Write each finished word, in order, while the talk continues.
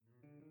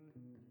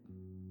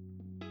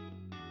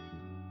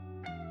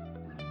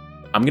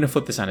I'm going to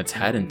flip this on its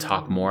head and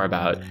talk more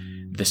about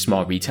the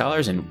small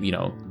retailers and,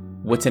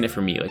 what's in it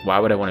for me? Like, why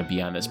would I want to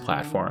be on this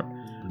platform?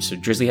 So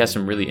Drizly has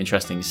some really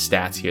interesting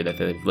stats here that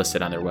they've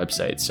listed on their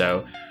website.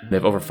 So they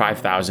have over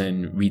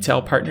 5,000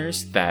 retail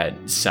partners that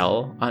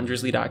sell on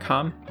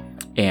Drizly.com.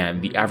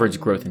 And the average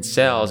growth in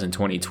sales in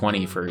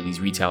 2020 for these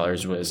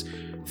retailers was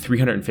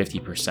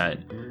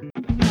 350%.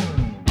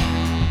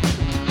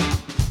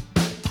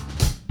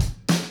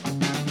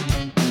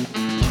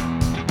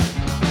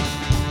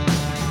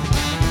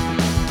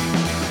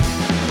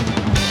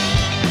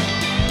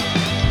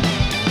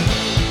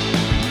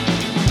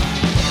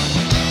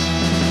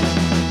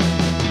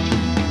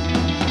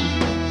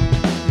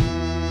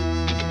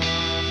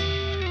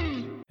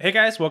 Hey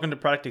guys, welcome to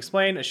Product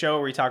Explained, a show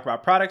where we talk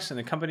about products and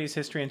the company's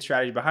history and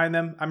strategy behind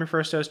them. I'm your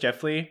first host,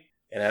 Jeff Lee.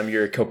 And I'm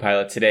your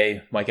co-pilot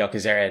today, Mike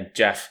Alcazer. And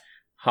Jeff,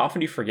 how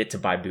often do you forget to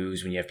buy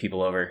booze when you have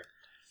people over?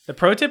 The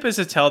pro tip is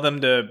to tell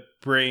them to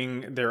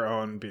bring their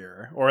own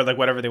beer or like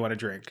whatever they want to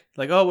drink.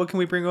 Like, oh, what can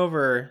we bring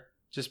over?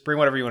 Just bring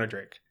whatever you want to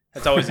drink.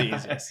 That's always the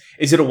easiest.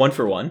 Is it a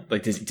 1-for-1?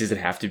 Like, does it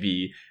have to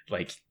be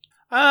like...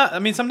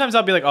 sometimes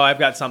I'll be like, oh, I've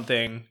got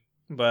something.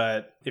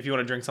 But if you want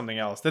to drink something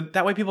else,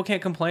 that way people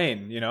can't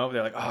complain,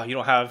 They're like, oh, you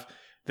don't have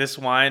this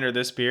wine or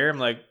this beer. I'm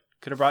like,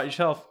 could have brought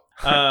yourself.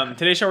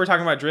 Today's show, we're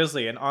talking about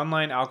Drizly, an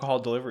online alcohol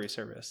delivery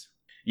service.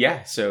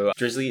 Yeah, so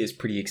Drizly is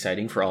pretty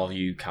exciting for all of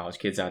you college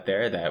kids out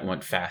there that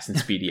want fast and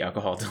speedy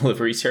alcohol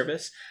delivery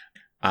service.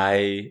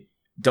 I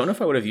don't know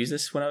if I would have used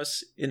this when I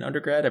was in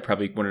undergrad. I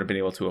probably wouldn't have been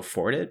able to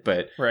afford it,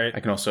 but right. I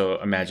can also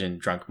imagine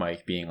drunk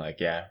Mike being like,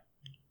 yeah,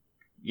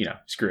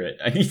 screw it.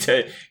 I need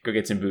to go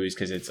get some booze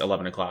because it's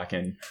 11 o'clock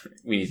and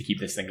we need to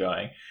keep this thing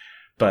going.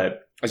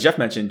 But as Jeff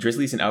mentioned,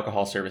 Drizly is an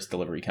alcohol service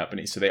delivery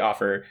company. So they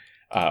offer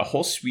a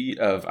whole suite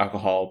of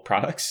alcohol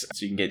products.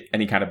 So you can get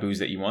any kind of booze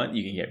that you want.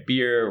 You can get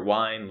beer,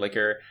 wine,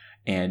 liquor,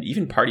 and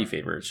even party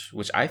favors,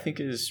 which I think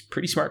is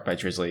pretty smart by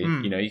Drizly.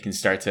 You can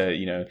start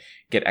to,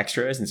 get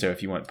extras. And so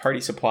if you want party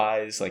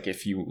supplies, like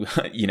if you,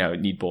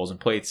 need bowls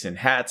and plates and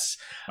hats.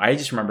 I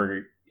just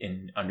remember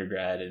in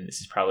undergrad, and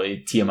this is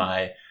probably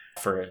TMI,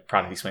 for a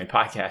Product Explained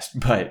podcast,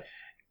 but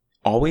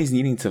always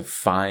needing to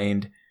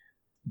find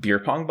beer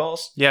pong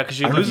balls. Yeah, because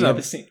you lose them. I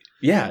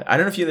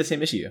don't know if you have the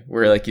same issue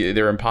where like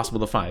they're impossible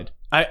to find.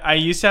 I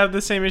used to have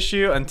the same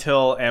issue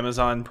until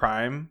Amazon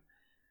Prime,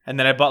 and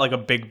then I bought like a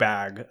big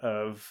bag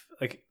of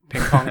like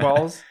ping pong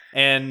balls,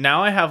 and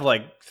now I have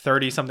like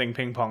 30 something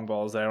ping pong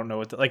balls that I don't know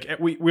what to, like.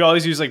 We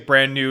always use like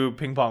brand new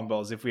ping pong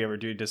balls if we ever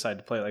do decide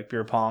to play like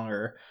beer pong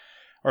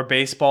or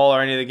baseball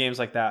or any of the games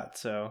like that.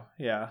 So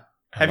yeah,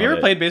 have you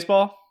ever played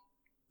baseball?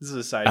 This is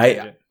a side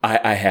tangent.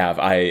 I have.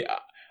 I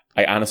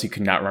honestly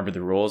could not remember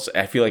the rules.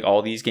 I feel like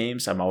all these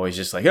games, I'm always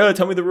just like, oh,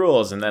 tell me the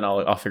rules, and then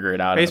I'll figure it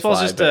out.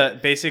 Baseball's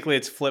basically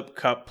it's flip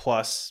cup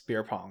plus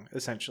beer pong,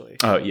 essentially.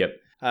 Oh, yep.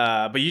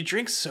 But you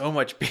drink so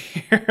much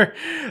beer.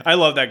 I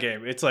love that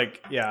game. It's like,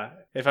 yeah,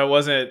 if I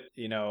wasn't,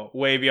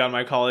 way beyond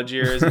my college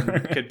years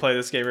and could play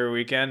this game every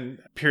weekend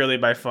purely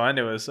by fun,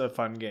 it was a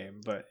fun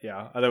game. But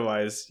yeah,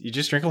 otherwise, you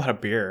just drink a lot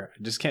of beer.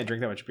 I just can't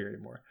drink that much beer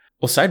anymore.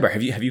 Well, sidebar,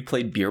 have you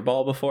played beer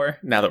ball before?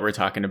 Now that we're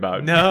talking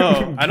about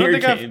no, I don't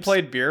think games. I've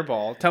played beer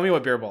ball. Tell me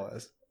what beer ball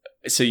is.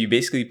 So you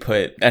basically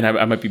put, and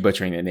I might be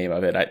butchering the name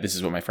of it. This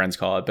is what my friends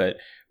call it,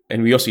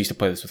 and we also used to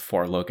play this with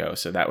Four Loko,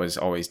 so that was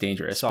always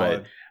dangerous.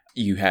 Solid. But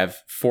you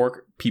have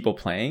 4 people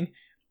playing.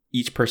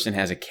 Each person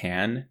has a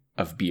can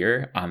of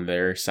beer on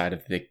their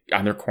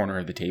on their corner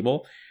of the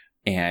table,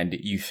 and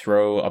you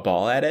throw a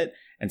ball at it.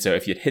 And so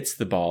if it hits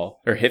the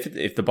ball, or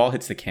if the ball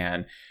hits the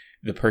can,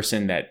 the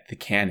person that the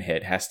can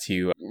hit has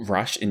to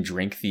rush and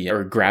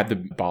grab the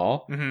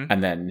ball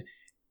and then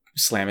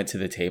slam it to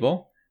the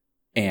table.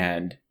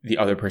 And the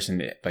other person,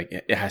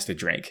 it has to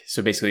drink.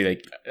 So basically,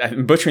 like,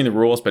 I'm butchering the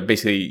rules, but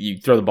basically you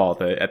throw the ball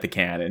at the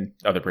can and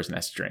the other person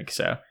has to drink.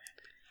 So,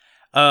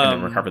 and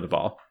then recover the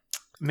ball.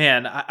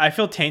 Man, I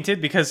feel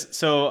tainted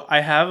because, I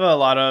have a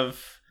lot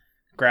of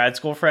grad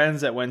school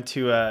friends that went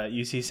to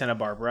UC Santa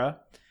Barbara.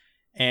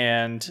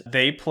 And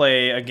they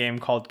play a game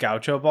called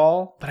Gaucho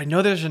Ball, but I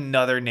know there's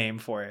another name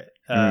for it.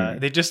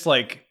 They just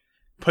like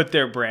put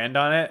their brand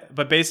on it.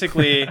 But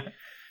basically,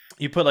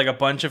 you put like a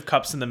bunch of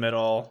cups in the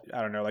middle.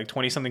 I don't know, like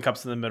 20 something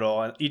cups in the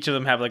middle. And each of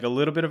them have like a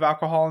little bit of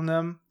alcohol in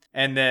them.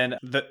 And then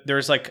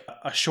there's like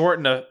a short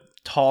and a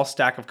tall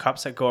stack of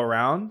cups that go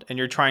around. And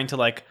you're trying to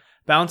like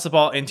bounce the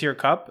ball into your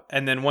cup.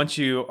 And then once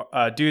you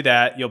do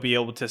that, you'll be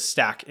able to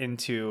stack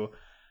into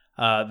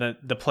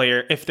the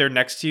player, if they're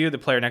next to you, the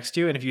player next to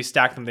you. And if you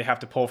stack them, they have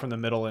to pull from the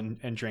middle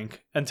and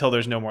drink until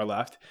there's no more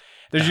left.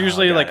 There's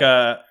usually like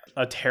a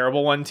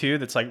terrible one too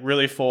that's like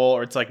really full,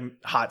 or it's like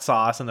hot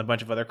sauce and a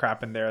bunch of other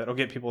crap in there that'll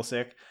get people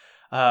sick.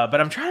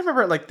 But I'm trying to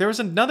remember, like, there was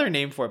another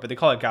name for it, but they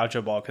call it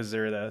Gaucho Ball because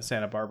they're the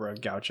Santa Barbara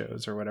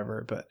Gauchos or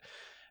whatever. But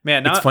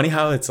man, it's funny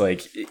how it's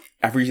like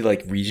every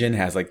like region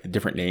has like the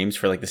different names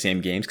for like the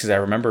same games. Because I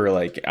remember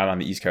like I'm on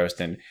the East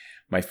Coast, and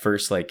my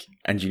first like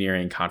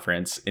engineering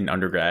conference in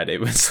undergrad, it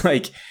was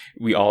like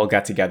we all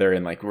got together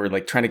and like we're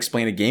like trying to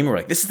explain a game. We're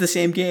like, this is the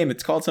same game,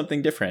 it's called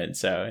something different.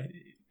 So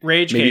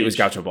Rage Maybe Cage. it was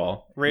Gaucho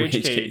Ball.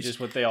 Rage Cage is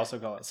what they also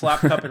call it. Slap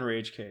Cup and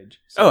Rage Cage.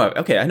 So, Oh,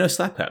 okay. I know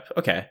Slap Cup.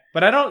 Okay.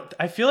 but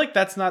I feel like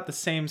that's not the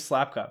same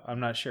Slap Cup. I'm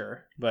not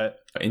sure, but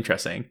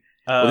Interesting.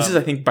 Well, this is,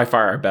 I think, by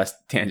far our best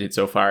tangent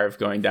so far of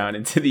going down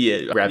into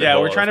the rabbit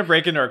hole. we're trying to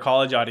break into our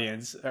college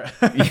audience.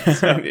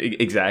 Yeah,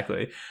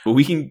 exactly. But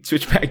we can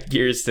switch back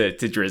gears to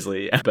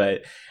Drizzly.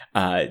 But,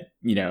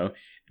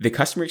 the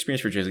customer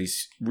experience for Drizzly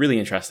is really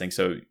interesting.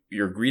 So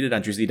you're greeted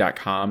on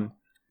drizzly.com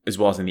as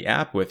well as in the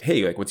app with,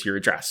 hey, like, what's your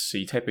address? So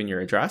you type in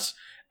your address,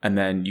 and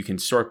then you can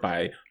sort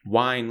by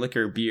wine,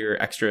 liquor, beer,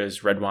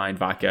 extras, red wine,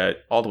 vodka,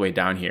 all the way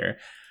down here.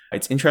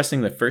 It's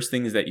interesting. The first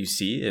things that you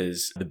see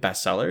is the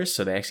best sellers.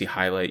 So they actually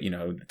highlight,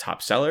 the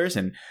top sellers.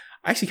 And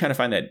I actually kind of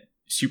find that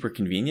super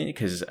convenient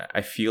because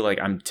I feel like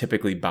I'm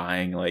typically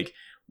buying like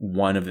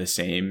one of the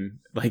same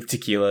like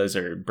tequilas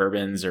or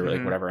bourbons or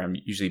like whatever I'm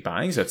usually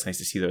buying. So it's nice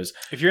to see those.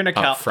 If you're in a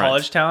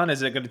college town,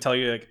 is it going to tell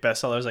you like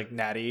bestsellers like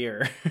Natty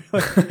or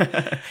like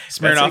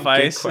Smirnoff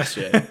Ice?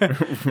 Question.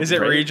 Is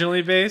it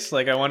regionally based?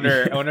 Like I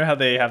wonder how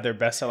they have their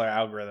bestseller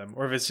algorithm,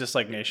 or if it's just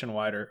like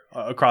nationwide or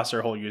across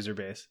their whole user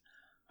base.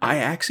 I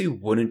actually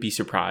wouldn't be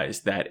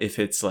surprised that if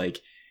it's like,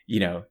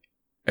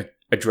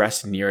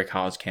 addressed near a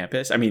college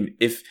campus. I mean,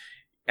 if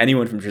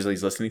anyone from Drizzly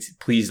is listening,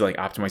 please like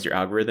optimize your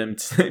algorithm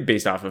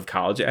based off of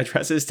college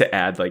addresses to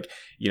add like,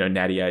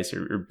 Natty Ice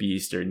or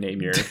Beast or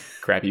name your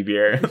crappy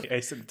beer.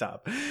 Ice at the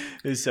top.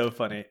 It's so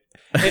funny.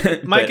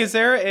 Hey, Mike, is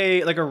there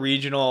a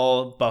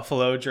regional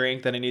Buffalo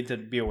drink that I need to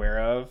be aware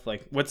of?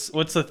 Like what's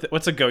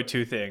a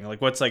go-to thing?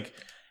 Like what's like,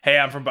 hey,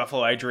 I'm from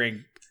Buffalo, I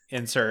drink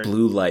insert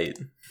Blue Light.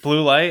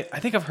 Blue Light? I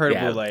think I've heard of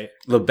Blue Light.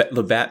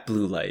 Labatt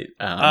Blue Light.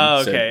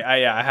 Okay.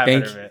 I have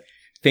heard of it.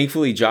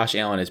 Thankfully, Josh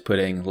Allen is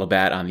putting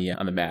Labatt on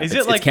the map. Is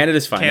it's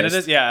Canada's finest?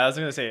 Canada's? Yeah, I was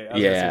gonna say.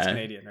 It's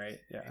Canadian, right?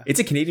 Yeah.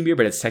 It's a Canadian beer,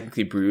 but it's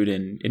technically brewed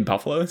in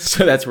Buffalo,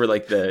 so that's where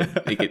like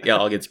it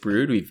all gets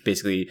brewed. We've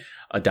basically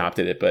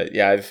adopted it, but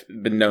yeah, I've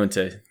been known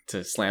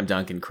to slam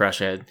dunk and crush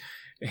a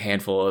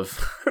handful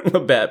of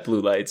Labatt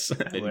Blue Lights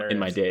in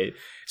my day,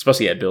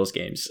 especially at Bills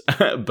games.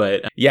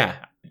 But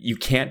yeah. You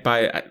can't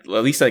buy, at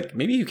least like,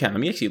 maybe you can. Let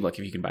me actually look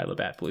if you can buy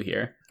Labatt Blue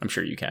here. I'm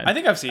sure you can. I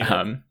think I've seen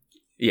it.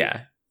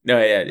 Yeah.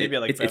 No, yeah. Maybe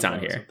it's on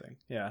here.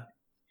 Yeah.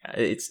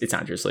 It's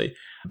on Drizzly.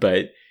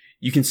 But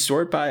you can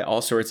sort by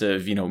all sorts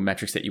of,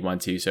 metrics that you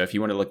want to. So if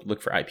you want to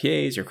look for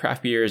IPAs or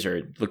craft beers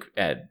or look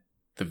at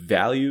the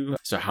value,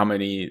 so how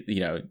many,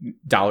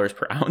 dollars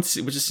per ounce,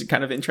 which is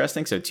kind of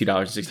interesting. So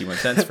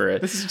 $2.61 for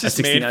this is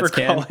just made for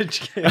can.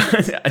 College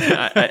kids.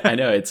 I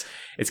know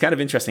it's kind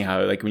of interesting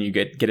how like when you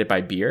get it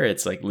by beer,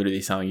 it's like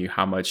literally telling you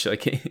how much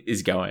like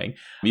is going.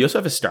 You also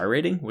have a star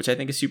rating, which I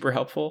think is super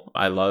helpful.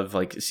 I love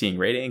like seeing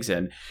ratings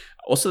and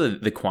also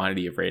the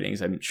quantity of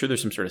ratings. I'm sure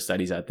there's some sort of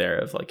studies out there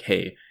of like,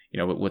 hey,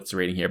 what's the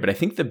rating here? But I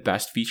think the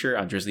best feature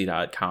on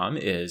drizzly.com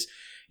is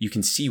you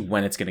can see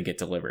when it's going to get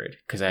delivered.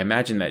 Because I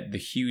imagine that the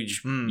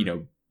huge,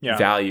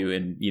 value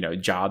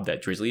and, job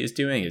that Drizzly is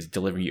doing is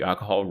delivering you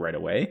alcohol right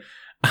away.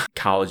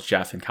 College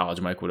Jeff and College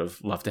Mike would have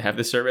loved to have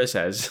this service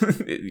as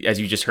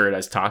you just heard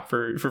us talk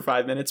for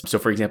 5 minutes. So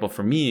for example,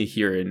 for me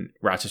here in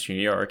Rochester, New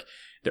York,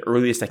 the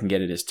earliest I can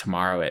get it is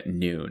tomorrow at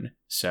noon.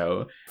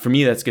 So for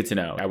me, that's good to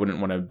know. I wouldn't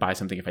want to buy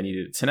something if I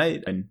needed it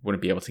tonight and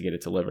wouldn't be able to get it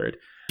delivered.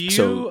 Do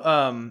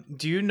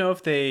you know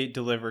if they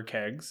deliver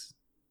kegs?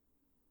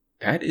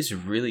 That is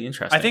really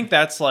interesting. I think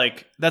that's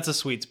a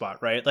sweet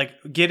spot, right? Like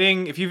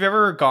if you've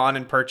ever gone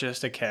and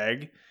purchased a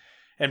keg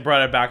and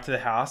brought it back to the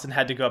house and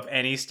had to go up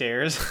any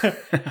stairs,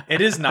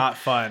 it is not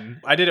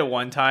fun. I did it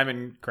one time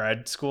in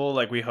grad school.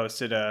 Like we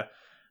hosted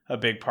a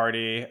big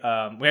party.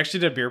 We actually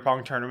did a beer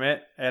pong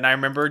tournament, and I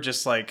remember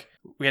just like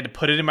we had to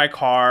put it in my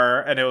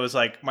car, and it was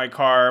like my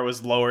car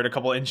was lowered a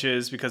couple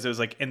inches because it was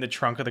like in the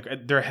trunk of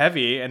they're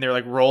heavy and they're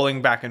like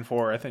rolling back and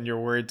forth, and you're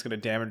worried it's going to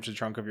damage the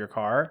trunk of your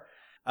car.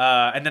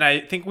 And then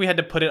I think we had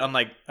to put it on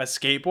like a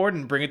skateboard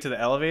and bring it to the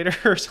elevator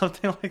or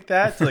something like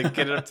that to like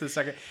get it up to the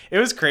second. It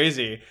was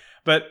crazy,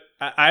 but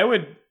I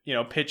would,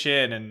 pitch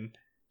in and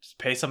just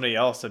pay somebody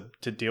else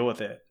to deal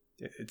with it.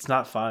 It's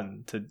not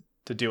fun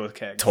to deal with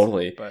kegs.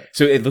 Totally. But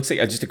so it looks like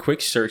just a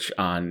quick search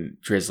on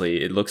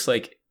Drizzly. It looks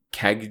like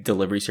keg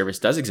delivery service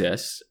does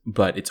exist,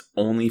 but it's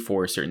only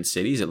for certain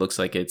cities. It looks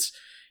like it's,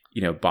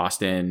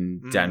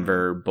 Boston,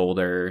 Denver,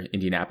 Boulder,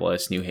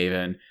 Indianapolis, New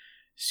Haven.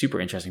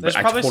 Super interesting. There's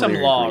probably some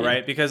law,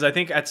 right? Because I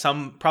think at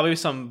some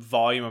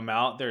volume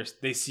amount,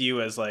 they see you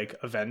as like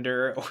a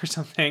vendor or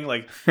something.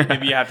 Like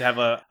maybe you have to have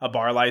a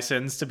bar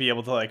license to be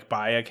able to like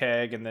buy a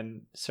keg and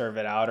then serve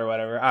it out or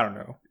whatever. I don't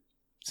know.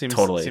 Seems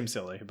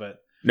silly, but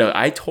no,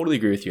 I totally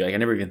agree with you. Like I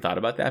never even thought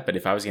about that. But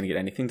if I was going to get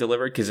anything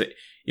delivered, because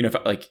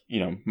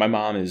my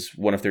mom is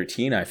one of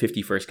 13. I have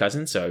 50 first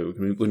cousins. So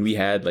when we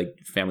had like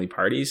family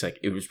parties, like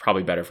it was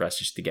probably better for us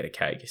just to get a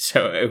keg.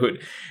 So it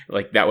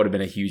would that would have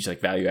been a huge like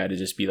value add to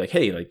just be like,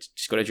 hey, like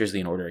just go to Drizzly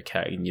and order a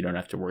keg, and you don't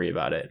have to worry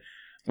about it.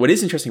 What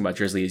is interesting about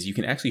Drizzly is you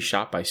can actually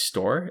shop by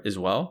store as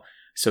well.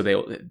 So they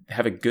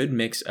have a good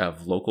mix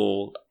of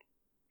local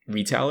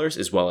retailers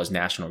as well as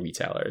national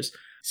retailers.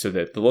 So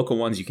that the local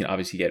ones, you can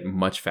obviously get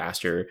much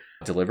faster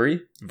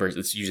delivery versus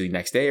it's usually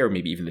next day or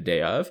maybe even the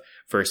day of,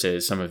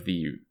 versus some of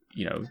the,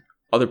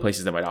 other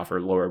places that might offer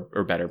lower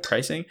or better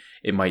pricing.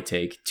 It might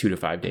take 2 to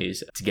 5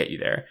 days to get you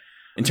there.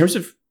 In terms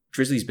of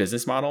Drizly's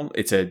business model,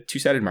 it's a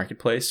two-sided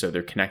marketplace. So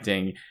they're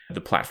connecting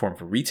the platform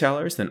for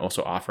retailers, then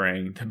also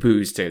offering the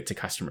booze to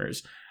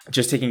customers.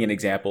 Just taking an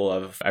example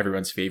of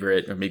everyone's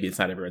favorite, or maybe it's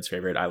not everyone's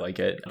favorite, I like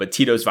it, but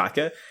Tito's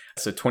vodka.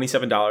 So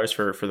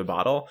 $27 for the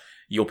bottle.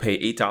 You'll pay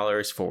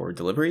 $8 for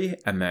delivery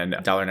and then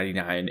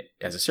 $1.99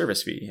 as a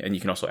service fee. And you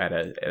can also add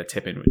a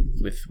tip in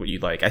with what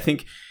you'd like. I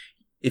think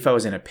if I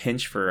was in a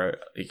pinch for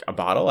a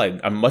bottle,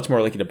 I'm much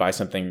more likely to buy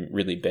something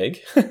really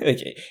big like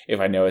if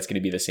I know it's going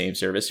to be the same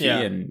service fee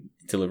and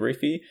delivery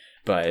fee.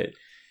 But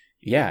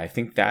yeah, I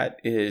think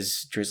that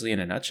is Drizly in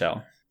a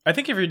nutshell. I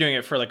think if you're doing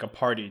it for like a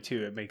party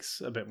too, it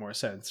makes a bit more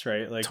sense,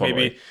 right? Like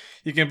Totally. Maybe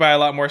you can buy a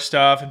lot more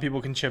stuff and people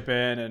can chip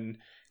in and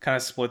kind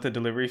of split the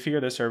delivery fee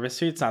or the service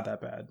fee. It's not that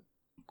bad.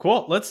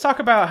 Cool. Let's talk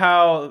about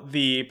how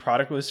the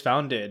product was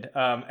founded.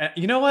 And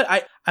you know what?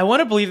 I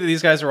want to believe that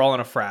these guys are all in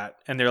a frat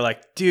and they're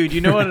like, dude,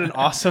 you know what an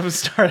awesome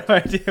startup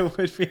idea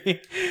would be?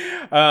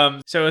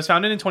 So it was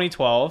founded in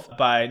 2012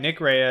 by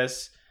Nick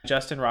Reyes,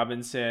 Justin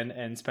Robinson,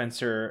 and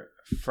Spencer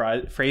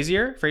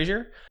Frazier.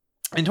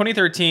 In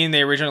 2013,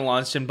 they originally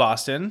launched in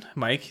Boston,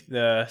 Mike,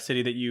 the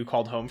city that you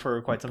called home for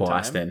quite some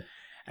time.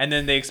 And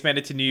then they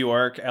expanded to New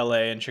York,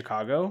 LA, and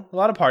Chicago. A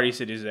lot of party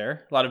cities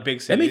there. A lot of big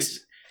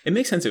cities. It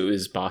makes sense it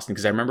was Boston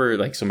because I remember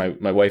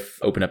my wife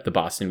opened up the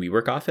Boston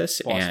WeWork office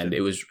and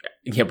it was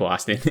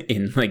Boston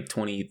in like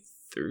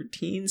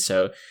 2013.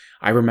 So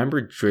I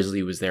remember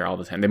Drizly was there all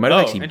the time. They might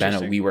have actually been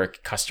a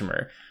WeWork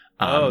customer.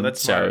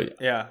 That's smart.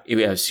 Yeah. It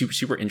was super,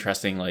 super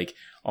interesting. Like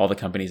all the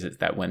companies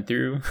that went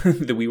through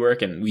the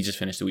WeWork, and we just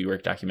finished the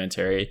WeWork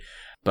documentary.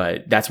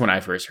 But that's when I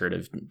first heard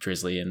of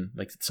Drizly and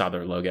like saw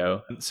their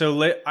logo. So,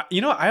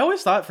 I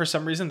always thought for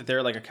some reason that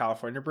they're like a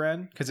California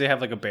brand because they have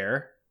like a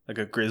bear, like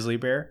a grizzly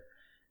bear.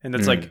 And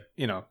that's like,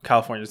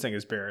 California's thing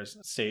is bears,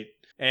 state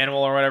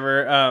animal or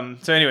whatever.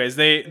 So anyways,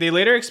 they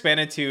later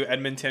expanded to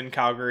Edmonton,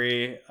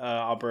 Calgary,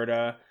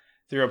 Alberta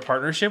through a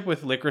partnership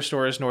with Liquor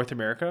Stores North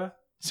America.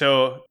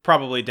 So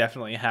probably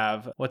definitely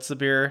have, what's the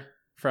beer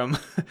from?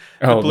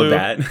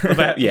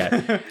 Labatt. Yeah.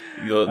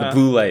 The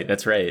Blue Light.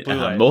 That's right. Blue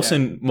Light,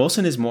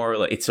 Molson is more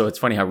like, so it's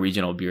funny how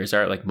regional beers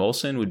are. Like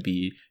Molson would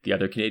be the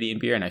other Canadian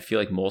beer. And I feel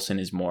like Molson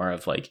is more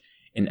of like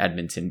an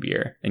Edmonton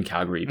beer and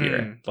Calgary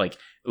beer. Like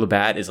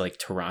Labatt is like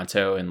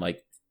Toronto and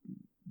like,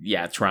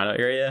 Toronto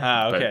area.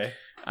 Okay.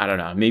 But I don't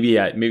know. Maybe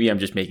I'm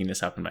just making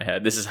this up in my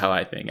head. This is how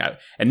I think.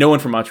 And no one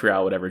from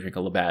Montreal would ever drink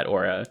a Labatt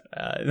or a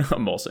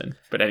Molson.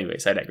 But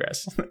anyways, I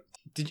digress.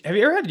 Have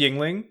you ever had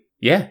Yuengling?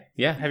 Yeah.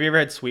 Have you ever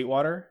had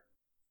Sweetwater?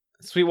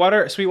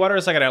 Sweetwater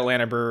is like an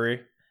Atlanta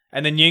brewery.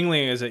 And then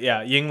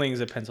Yuengling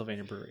is a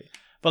Pennsylvania brewery.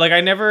 But like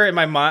I never in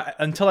my mind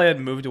until I had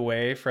moved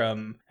away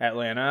from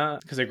Atlanta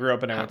because I grew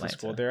up and I went to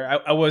school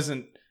there. I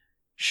wasn't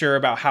sure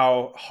about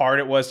how hard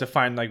it was to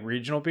find like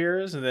regional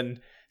beers. And then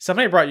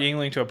somebody brought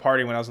Yuengling to a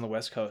party when I was on the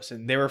West Coast,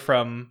 and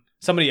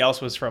somebody else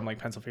was from like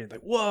Pennsylvania.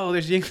 Like, whoa,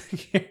 there's Yuengling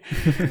here.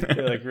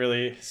 They're like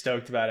really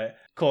stoked about it.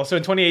 Cool. So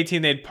in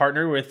 2018, they'd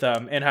partnered with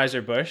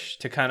Anheuser-Busch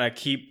to kind of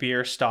keep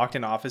beer stocked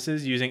in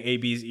offices using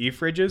AB's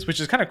e-fridges, which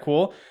is kind of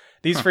cool.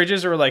 These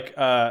fridges are like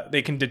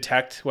they can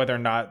detect whether or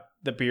not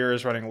the beer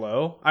is running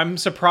low. I'm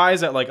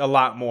surprised that like a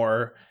lot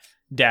more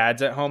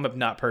dads at home have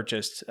not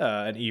purchased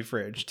an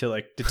e-fridge to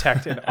like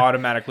detect and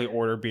automatically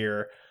order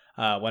beer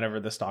whenever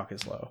the stock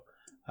is low.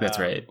 That's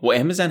right. Well,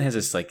 Amazon has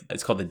this like,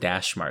 it's called the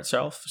Dash Smart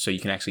Shelf. So you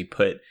can actually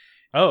put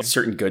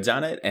certain goods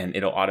on it and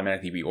it'll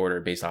automatically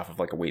reorder based off of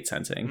like a weight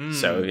sensing.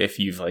 So if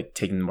you've like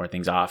taken more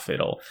things off,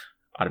 it'll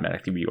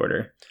automatically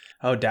reorder.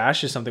 Oh,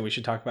 Dash is something we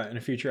should talk about in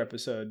a future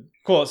episode.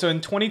 Cool. So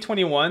in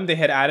 2021, they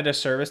had added a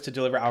service to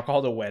deliver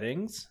alcohol to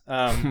weddings.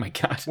 Oh my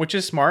God. Which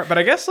is smart. But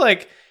I guess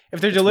like if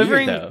they're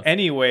delivering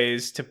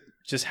anyways to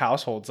just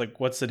households, like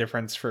what's the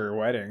difference for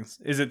weddings?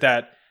 Is it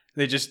that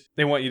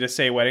they want you to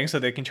say wedding so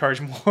they can charge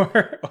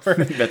more? Or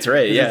that's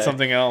right. Is it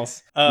something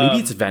else? Maybe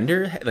it's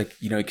vendor, like,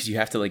 because you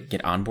have to like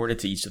get onboarded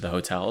to each of the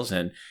hotels,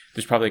 and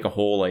there's probably like a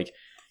whole like,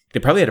 they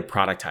probably had to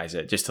productize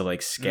it just to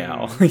like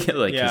scale,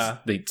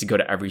 to go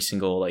to every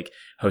single like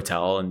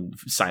hotel and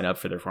sign up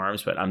for their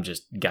farms. But I'm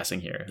just guessing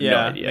here. No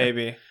idea.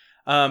 Maybe.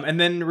 And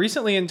then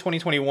recently in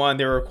 2021,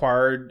 they were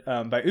acquired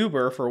by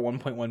Uber for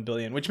 $1.1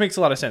 billion, which makes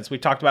a lot of sense.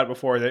 We've talked about it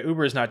before that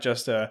Uber is not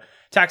just a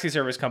taxi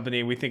service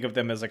company. We think of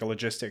them as like a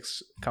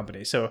logistics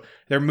company. So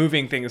they're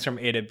moving things from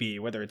A to B,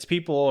 whether it's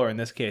people or in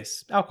this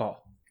case,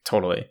 alcohol.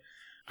 Totally.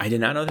 I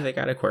did not know that they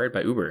got acquired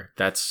by Uber.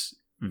 That's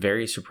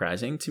very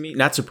surprising to me.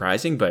 Not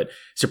surprising, but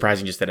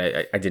surprising just that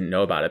I didn't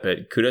know about it.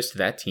 But kudos to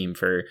that team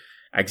for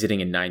exiting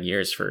in 9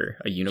 years for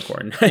a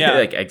unicorn.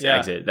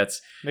 Exit.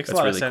 That's makes a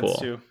lot really of sense cool.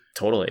 Too.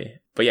 Totally.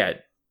 But yeah,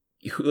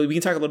 we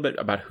can talk a little bit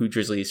about who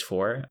Drizly is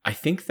for. I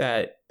think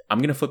that I'm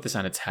going to flip this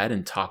on its head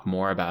and talk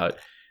more about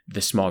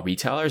the small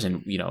retailers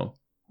and,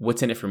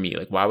 what's in it for me?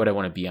 Like, why would I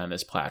want to be on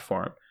this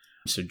platform?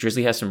 So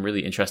Drizly has some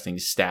really interesting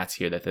stats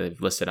here that they've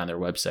listed on their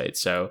website.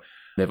 So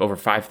They have over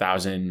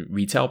 5,000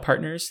 retail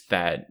partners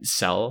that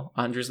sell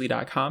on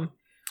Drizzly.com.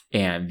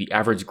 And the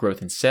average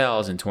growth in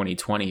sales in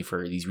 2020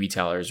 for these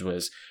retailers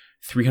was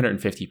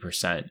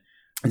 350%.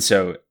 And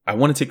so I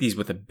want to take these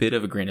with a bit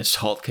of a grain of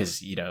salt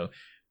because, I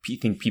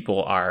think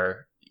people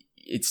are,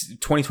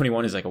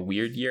 2021 is like a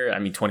weird year. I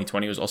mean,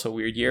 2020 was also a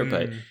weird year,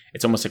 but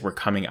it's almost like we're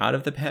coming out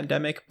of the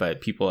pandemic,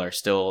 but people are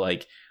still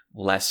like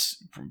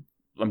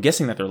I'm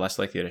guessing that they're less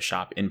likely to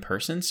shop in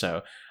person.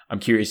 So I'm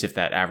curious if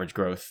that average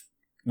growth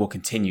will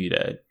continue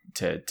to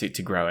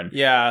grow.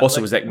 And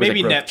also, was that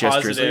maybe that net just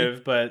positive,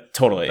 Drizzly? but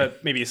Totally,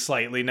 but maybe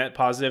slightly net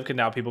positive because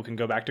now people can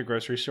go back to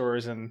grocery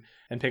stores and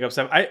pick up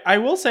stuff. I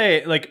will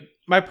say, like,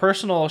 my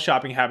personal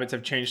shopping habits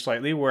have changed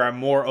slightly, where I'm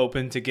more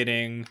open to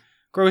getting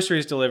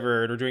groceries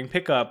delivered or doing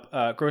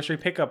grocery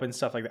pickup and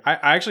stuff like that.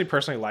 I actually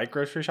personally like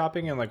grocery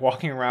shopping and like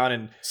walking around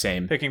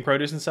and picking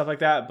produce and stuff like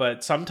that.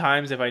 But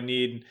sometimes if I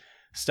need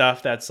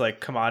stuff that's like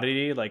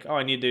commodity, like,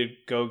 I need to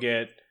go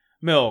get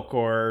milk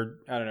or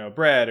I don't know,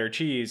 bread or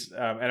cheese,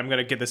 and I'm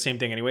gonna get the same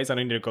thing anyways, I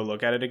don't need to go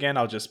look at it again.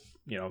 I'll just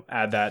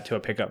add that to a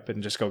pickup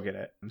and just go get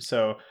it.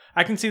 So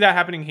I can see that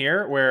happening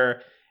here,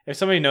 where if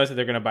somebody knows that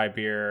they're gonna buy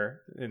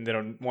beer and they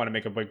don't want to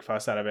make a big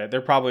fuss out of it,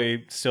 they're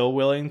probably still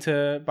willing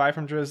to buy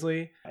from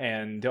Drizzly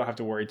and don't have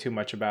to worry too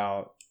much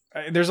about.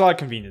 There's a lot of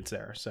convenience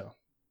there. So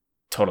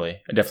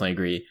totally, I definitely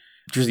agree.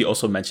 Drizzly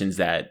also mentions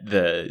that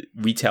the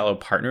retailer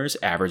partners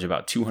average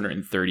about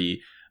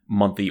 230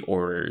 monthly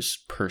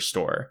orders per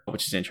store,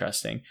 which is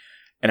interesting.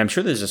 And I'm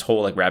sure there's this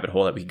whole like rabbit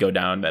hole that we could go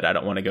down that I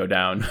don't want to go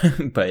down.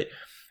 But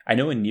I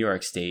know in New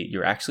York State,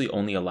 you're actually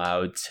only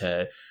allowed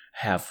to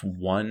have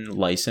one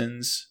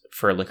license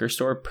for a liquor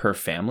store per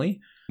family,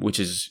 which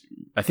is,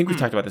 I think we've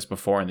talked about this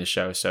before in the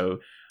show. So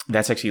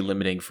that's actually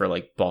limiting for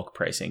like bulk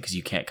pricing because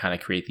you can't kind of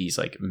create these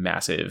like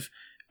massive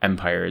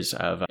empires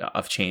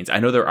of chains. I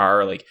know there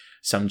are like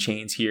some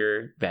chains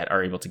here that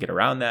are able to get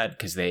around that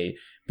because they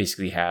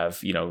basically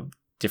have,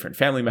 different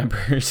family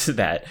members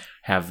that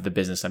have the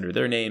business under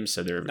their name.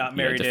 So they're not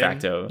married de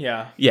facto.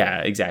 Yeah,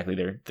 exactly.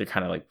 They're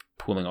kind of like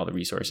pooling all the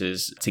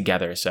resources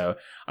together. So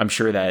I'm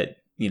sure that,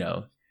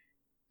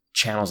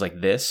 channels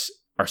like this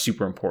are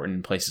super important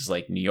in places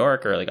like New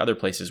York or like other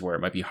places where it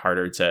might be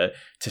harder to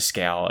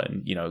scale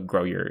and,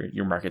 grow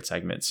your market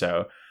segment.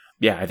 So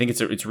yeah, I think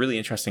it's really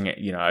interesting.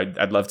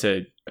 I'd love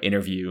to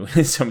interview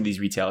some of these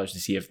retailers to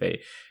see if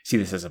they see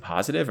this as a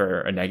positive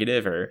or a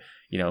negative, or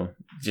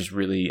just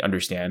really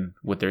understand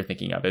what they're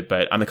thinking of it.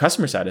 But on the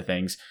customer side of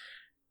things,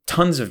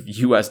 tons of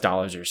US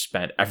dollars are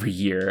spent every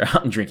year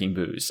on drinking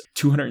booze.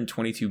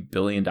 $222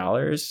 billion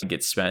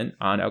gets spent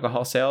on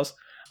alcohol sales.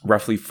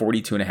 Roughly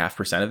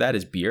 42.5% of that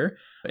is beer.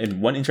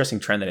 And one interesting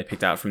trend that I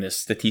picked out from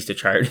this Statista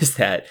chart is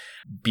that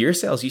beer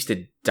sales used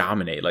to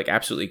dominate, like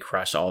absolutely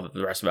crush all of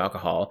the rest of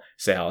alcohol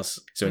sales.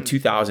 So in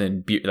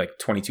 2000, like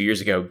 22 years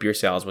ago, beer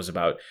sales was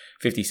about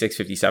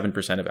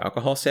 57% of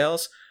alcohol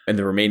sales. And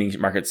the remaining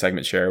market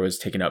segment share was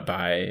taken up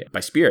by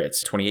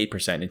spirits,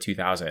 28% in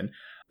 2000.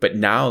 But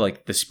now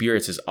like the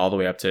spirits is all the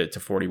way up to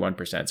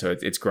 41%. So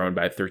it's grown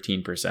by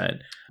 13%,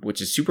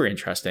 which is super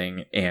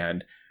interesting.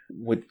 And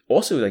what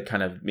also like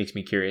kind of makes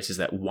me curious is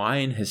that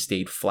wine has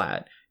stayed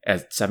flat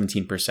at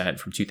 17%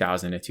 from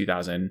 2000 to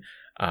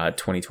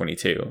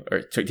 2022 or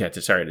to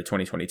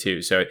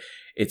 2022. So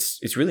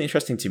it's really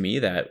interesting to me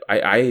that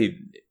I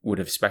would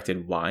have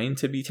expected wine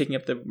to be taking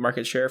up the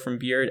market share from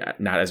beer,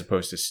 not as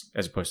opposed to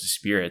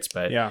spirits,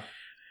 but yeah.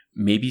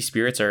 Maybe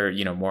spirits are,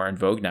 more in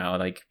vogue now,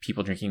 like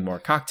people drinking more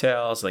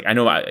cocktails. Like I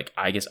know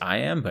I guess I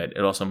am, but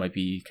it also might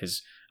be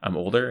because I'm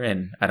older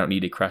and I don't need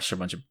to crush a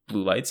bunch of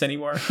blue lights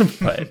anymore.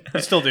 But I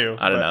still do.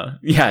 I don't know.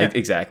 Yeah,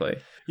 exactly.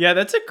 Yeah,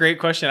 that's a great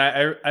question.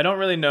 I don't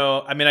really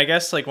know. I mean, I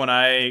guess like when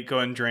I go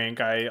and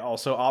drink, I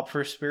also opt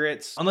for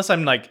spirits, unless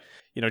I'm like,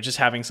 just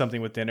having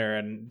something with dinner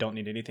and don't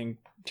need anything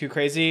too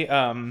crazy.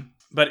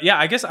 But yeah,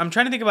 I guess I'm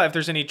trying to think about if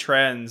there's any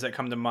trends that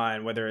come to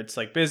mind, whether it's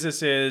like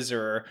businesses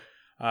or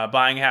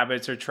buying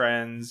habits or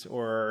trends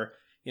or,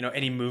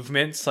 any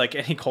movements, like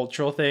any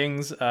cultural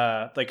things.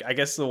 Like, I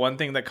guess the one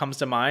thing that comes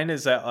to mind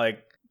is that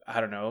like, I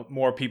don't know,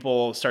 more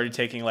people started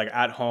taking like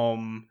at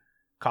home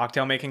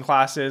cocktail making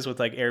classes with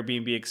like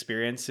Airbnb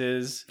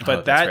experiences,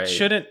 but that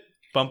shouldn't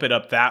bump it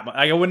up that much.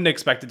 I wouldn't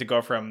expect it to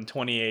go from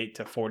 28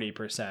 to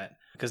 40%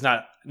 because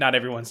not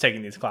everyone's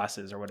taking these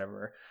classes or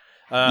whatever.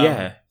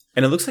 Yeah.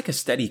 And it looks like a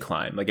steady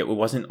climb. Like it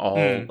wasn't all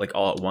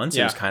all at once.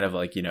 Yeah. It was kind of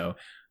like,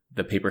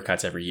 the paper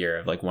cuts every year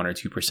of like 1 or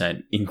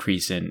 2%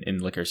 increase in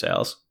liquor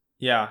sales.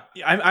 Yeah.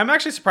 I'm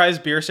actually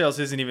surprised beer sales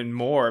isn't even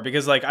more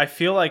because like I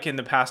feel like in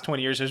the past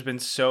 20 years there's been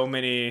so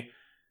many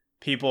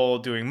people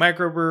doing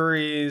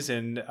microbreweries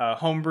and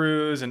home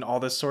brews and all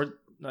these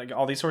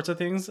sorts of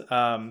things.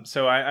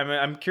 So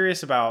I'm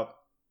curious about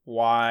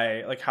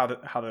why, like how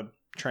the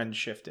trend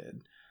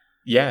shifted.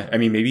 Yeah, I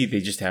mean maybe they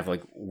just have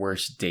like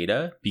worse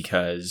data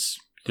because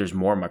there's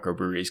more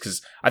microbreweries.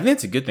 Because I think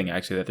it's a good thing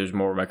actually that there's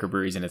more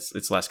microbreweries and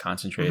it's less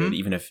concentrated,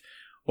 even if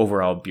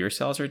overall beer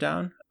sales are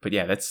down. But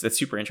yeah, that's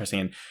super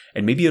interesting,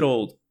 and maybe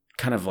it'll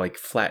kind of like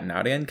flatten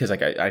out again because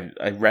like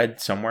I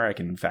read somewhere, I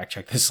can fact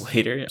check this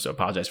later, so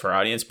apologize for our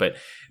audience, but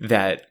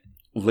that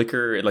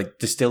liquor, like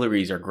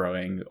distilleries are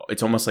growing.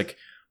 It's almost like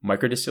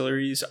micro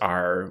distilleries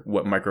are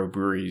what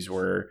microbreweries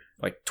were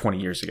like 20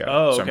 years ago.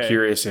 Oh, So okay. I'm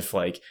curious if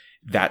like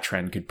that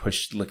trend could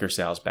push liquor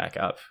sales back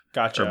up.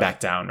 Gotcha. Or back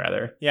down,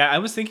 rather. Yeah, I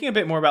was thinking a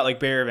bit more about like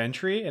barrier of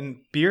entry, and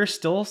beer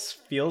still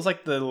feels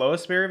like the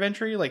lowest barrier of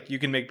entry. Like you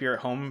can make beer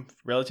at home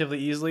relatively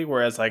easily,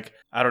 whereas like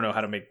I don't know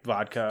how to make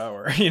vodka,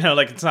 or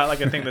like it's not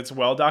like a thing that's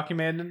well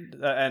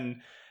documented.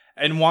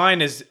 And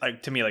wine is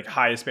like to me like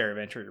highest barrier of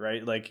entry,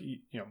 right? Like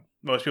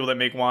most people that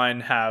make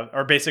wine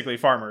are basically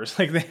farmers.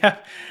 Like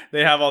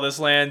they have all this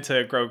land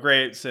to grow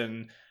grapes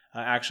and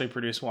actually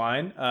produce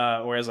wine,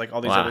 whereas like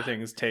all these other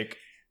things take.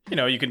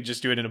 You can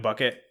just do it in a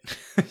bucket.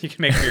 You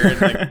can make beer in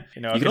like,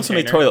 you can also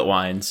make toilet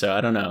wine. So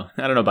I don't know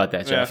about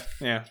that, Jeff.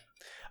 Yeah.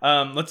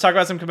 Let's talk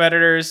about some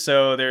competitors.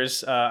 So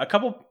there's a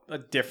couple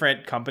of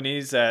different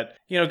companies that,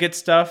 get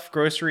stuff,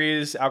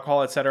 groceries,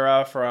 alcohol,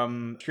 etc.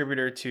 from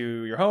distributor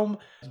to your home.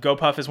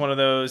 GoPuff is one of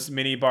those.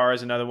 Mini Bar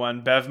is another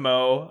one.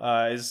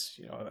 Bevmo is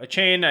a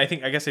chain. I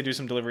guess they do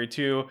some delivery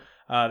too.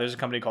 There's a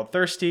company called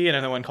Thirsty, and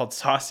another one called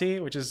Saucy,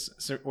 which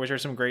are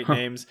some great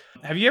names.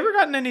 Have you ever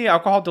gotten any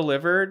alcohol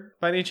delivered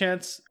by any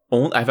chance?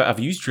 I've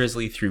used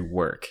Drizzly through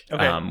work,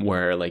 okay.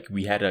 Where like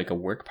we had like a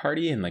work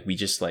party, and like we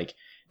just like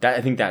that.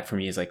 I think that for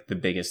me is like the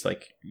biggest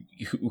like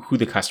who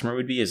the customer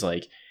would be is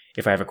like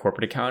if I have a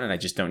corporate account and I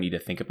just don't need to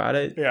think about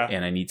it,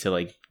 and I need to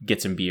like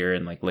get some beer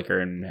and like liquor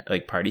and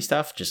like party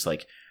stuff, just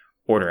like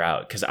order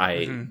out because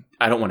I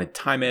don't want to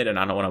time it and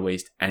I don't want to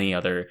waste any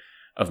other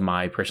of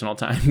my personal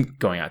time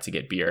going out to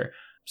get beer.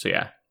 So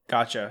yeah.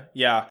 Gotcha.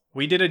 Yeah.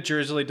 We did a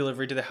Drizzly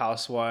delivery to the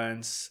house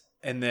once.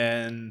 And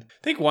then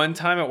I think one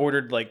time I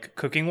ordered like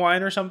cooking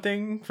wine or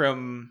something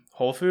from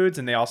Whole Foods,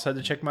 and they also had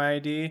to check my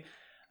ID.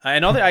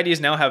 And all the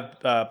IDs now have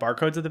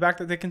barcodes at the back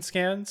that they can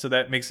scan. So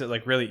that makes it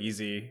like really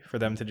easy for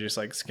them to just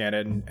like scan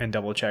it and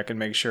double check and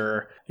make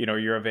sure,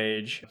 you're of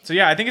age. So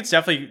yeah, I think it's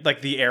definitely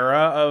like the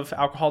era of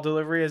alcohol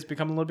delivery has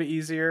become a little bit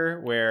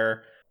easier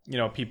where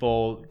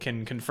people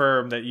can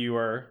confirm that you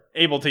are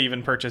able to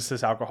even purchase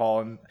this alcohol.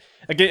 And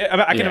again,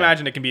 I can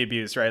imagine it can be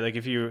abused, right? Like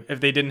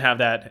if they didn't have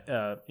that,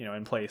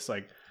 in place,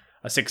 like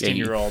a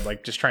 16-year-old,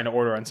 like just trying to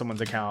order on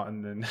someone's account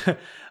and then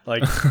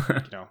like,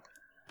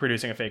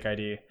 producing a fake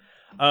ID.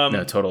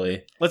 No,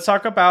 totally. Let's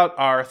talk about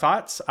our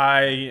thoughts.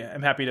 I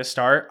am happy to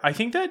start. I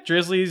think that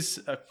Drizzly's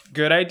a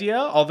good idea,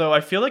 although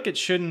I feel like it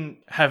shouldn't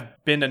have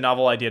been a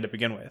novel idea to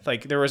begin with.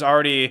 Like there was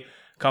already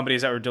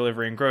companies that were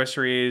delivering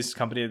groceries,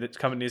 companies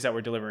that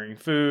were delivering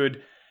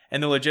food,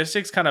 and the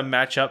logistics kind of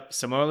match up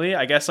similarly.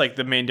 I guess like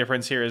the main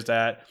difference here is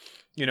that,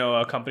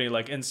 a company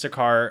like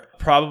Instacart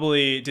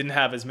probably didn't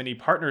have as many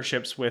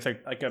partnerships with a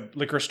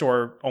liquor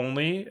store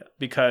only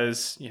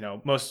because,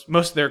 most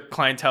of their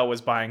clientele was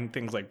buying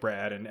things like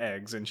bread and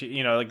eggs and,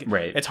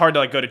 right. It's hard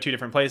to like go to two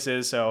different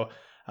places. So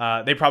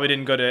they probably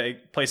didn't go to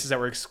places that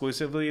were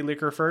exclusively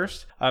liquor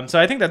first. So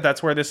I think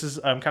that's where this is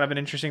kind of an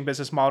interesting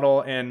business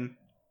model. And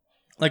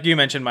like you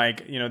mentioned,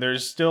 Mike,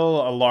 there's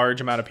still a large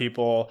amount of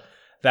people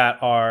that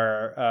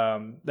are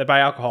that buy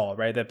alcohol,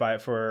 right? That buy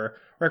it for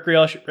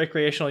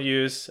recreational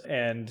use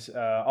and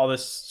all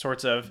this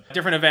sorts of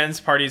different events,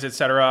 parties,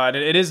 etc. And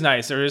it is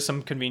nice. There is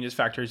some convenience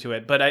factor to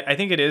it, but I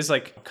think it is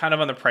like kind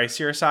of on the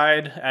pricier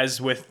side, as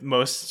with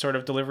most sort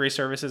of delivery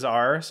services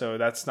are. So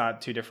that's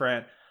not too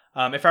different.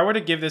 If I were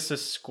to give this a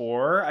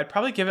score, I'd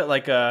probably give it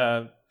like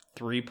a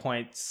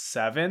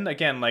 3.7.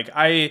 Again, like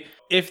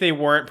if they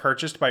weren't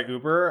purchased by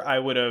Uber, I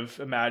would have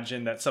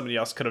imagined that somebody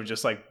else could have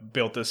just like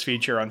built this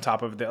feature on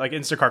top of it. Like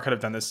Instacart could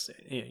have done this.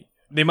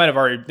 They might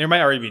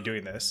already be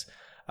doing this,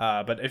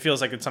 but it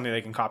feels like it's something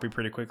they can copy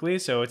pretty quickly.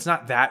 So it's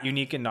not that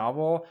unique and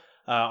novel,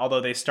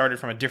 although they started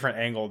from a different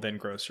angle than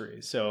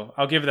groceries. So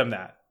I'll give them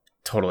that.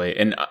 Totally.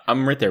 And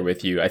I'm right there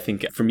with you. I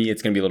think for me,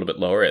 it's going to be a little bit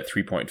lower at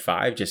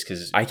 3.5 just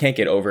because I can't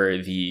get over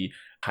the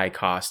high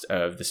cost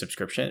of the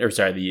subscription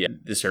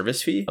the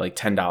service fee, like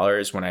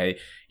 $10 when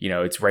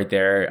it's right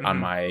there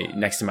on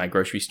next to my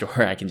grocery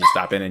store. I can just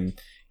stop in and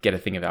get a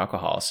thing of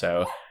alcohol.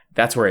 So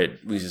that's where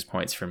it loses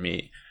points for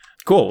me.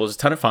 Cool. Well, it was a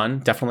ton of fun.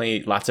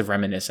 Definitely lots of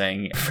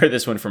reminiscing for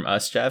this one from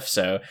us, Jeff.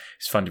 So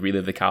it's fun to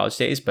relive the college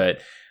days, but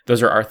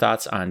those are our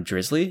thoughts on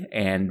Drizzly,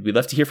 and we'd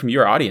love to hear from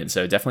your audience.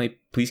 So definitely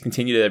please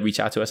continue to reach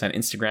out to us on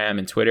Instagram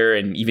and Twitter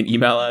and even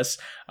email us.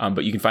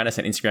 But you can find us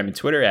on Instagram and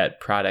Twitter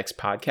at ProdX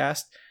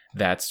Podcast.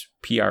 That's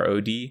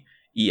PRODEX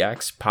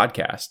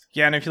Podcast.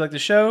 Yeah, and if you like the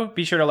show,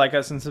 be sure to like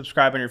us and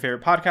subscribe on your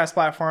favorite podcast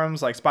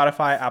platforms like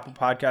Spotify, Apple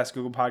Podcasts,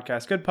 Google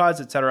Podcasts, Good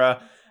Pods,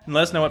 etc. And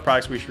let us know what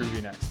products we should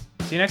review next.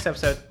 See you next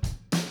episode.